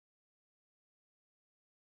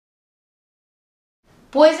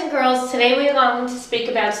Boys and girls, today we are going to speak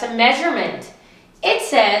about some measurement. It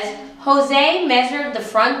says, Jose measured the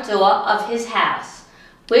front door of his house.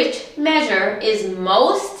 Which measure is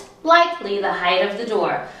most likely the height of the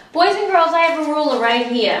door? Boys and girls, I have a ruler right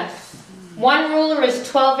here. One ruler is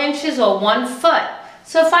 12 inches or 1 foot.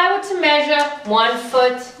 So if I were to measure 1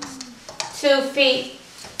 foot, 2 feet,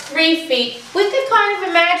 3 feet, we could kind of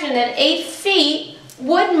imagine that 8 feet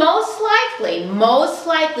would most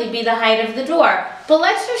likely be the height of the door. But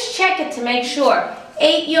let's just check it to make sure.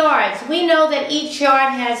 8 yards. We know that each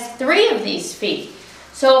yard has 3 of these feet.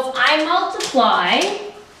 So if I multiply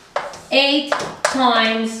 8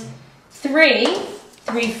 times 3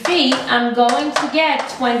 feet, I'm going to get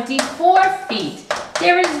 24 feet.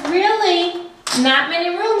 There is really not many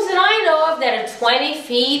rooms that I know of that are 20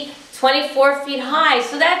 feet, 24 feet high.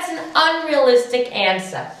 So that's an unrealistic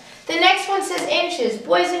answer. The next one says inches.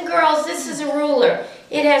 Boys and girls, this is a ruler.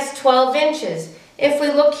 It has 12 inches. If we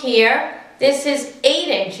look here, this is 8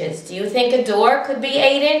 inches. Do you think a door could be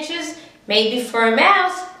 8 inches? Maybe for a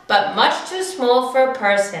mouse, but much too small for a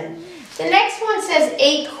person. The next one says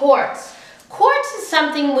 8 quarts. Quarts is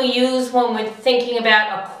something we use when we're thinking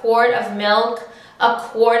about a quart of milk, a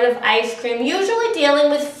quart of ice cream, usually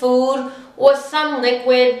dealing with food or some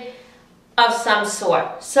liquid of some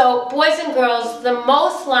sort. So, boys and girls, the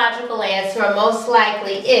most logical answer, or most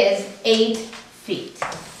likely, is 8 feet.